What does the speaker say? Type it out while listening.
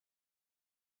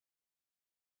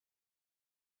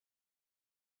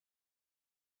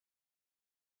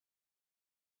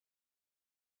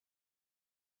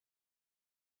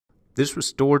This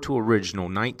restored to original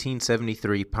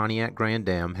 1973 Pontiac Grand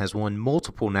Am has won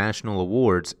multiple national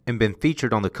awards and been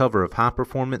featured on the cover of High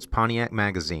Performance Pontiac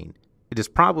magazine. It is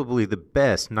probably the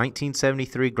best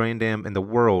 1973 Grand Am in the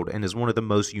world and is one of the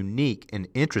most unique and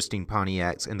interesting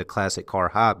Pontiacs in the classic car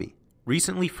hobby.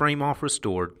 Recently frame-off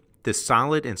restored, this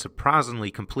solid and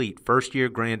surprisingly complete first-year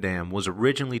Grand Am was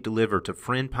originally delivered to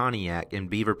Friend Pontiac in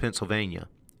Beaver, Pennsylvania.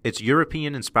 Its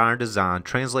European-inspired design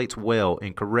translates well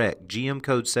in correct GM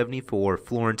Code 74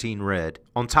 Florentine Red,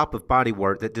 on top of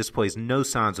bodywork that displays no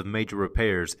signs of major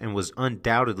repairs and was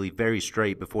undoubtedly very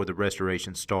straight before the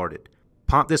restoration started.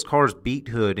 Pop this car's beaked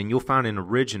hood and you'll find an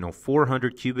original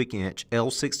 400 cubic inch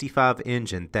L65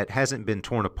 engine that hasn't been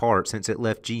torn apart since it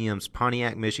left GM's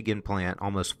Pontiac, Michigan plant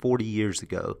almost 40 years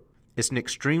ago. It's an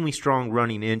extremely strong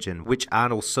running engine which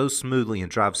idles so smoothly and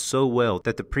drives so well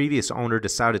that the previous owner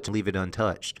decided to leave it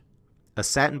untouched. A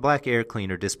satin black air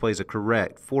cleaner displays a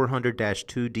correct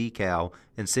 400-2 decal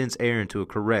and sends air into a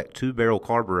correct 2-barrel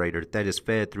carburetor that is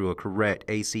fed through a correct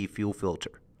AC fuel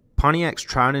filter. Pontiac's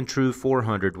tried and true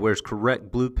 400 wears correct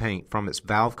blue paint from its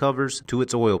valve covers to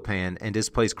its oil pan and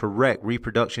displays correct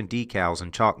reproduction decals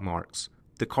and chalk marks.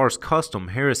 The car's custom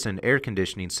Harrison air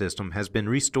conditioning system has been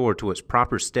restored to its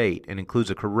proper state and includes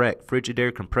a correct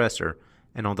Frigidaire compressor,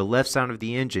 and on the left side of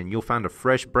the engine you'll find a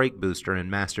fresh brake booster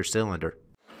and master cylinder.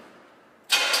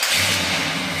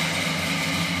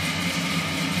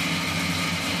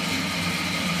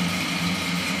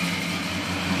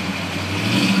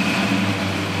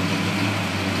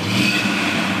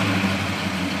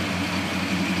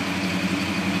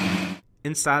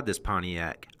 Inside this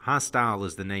Pontiac, high style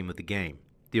is the name of the game.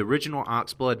 The original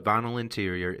oxblood vinyl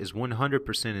interior is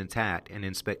 100% intact and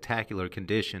in spectacular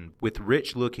condition with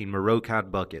rich-looking Morocco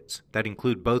buckets that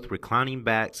include both reclining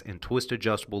backs and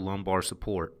twist-adjustable lumbar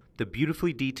support. The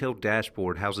beautifully detailed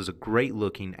dashboard houses a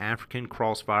great-looking African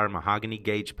crossfire mahogany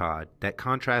gauge pod that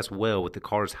contrasts well with the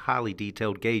car's highly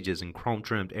detailed gauges and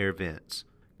chrome-trimmed air vents.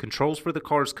 Controls for the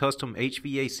car's custom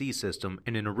HVAC system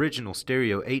and an original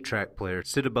stereo 8-track player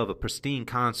sit above a pristine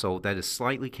console that is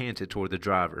slightly canted toward the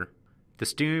driver. The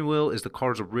steering wheel is the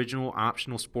car's original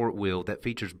optional sport wheel that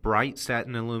features bright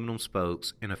satin aluminum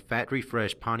spokes and a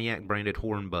factory-fresh Pontiac branded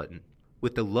horn button.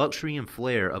 With the luxury and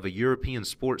flair of a European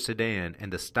sports sedan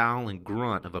and the style and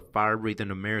grunt of a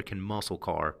fire-breathing American muscle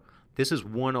car, this is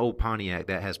one old Pontiac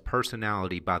that has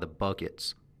personality by the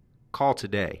buckets. Call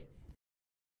today.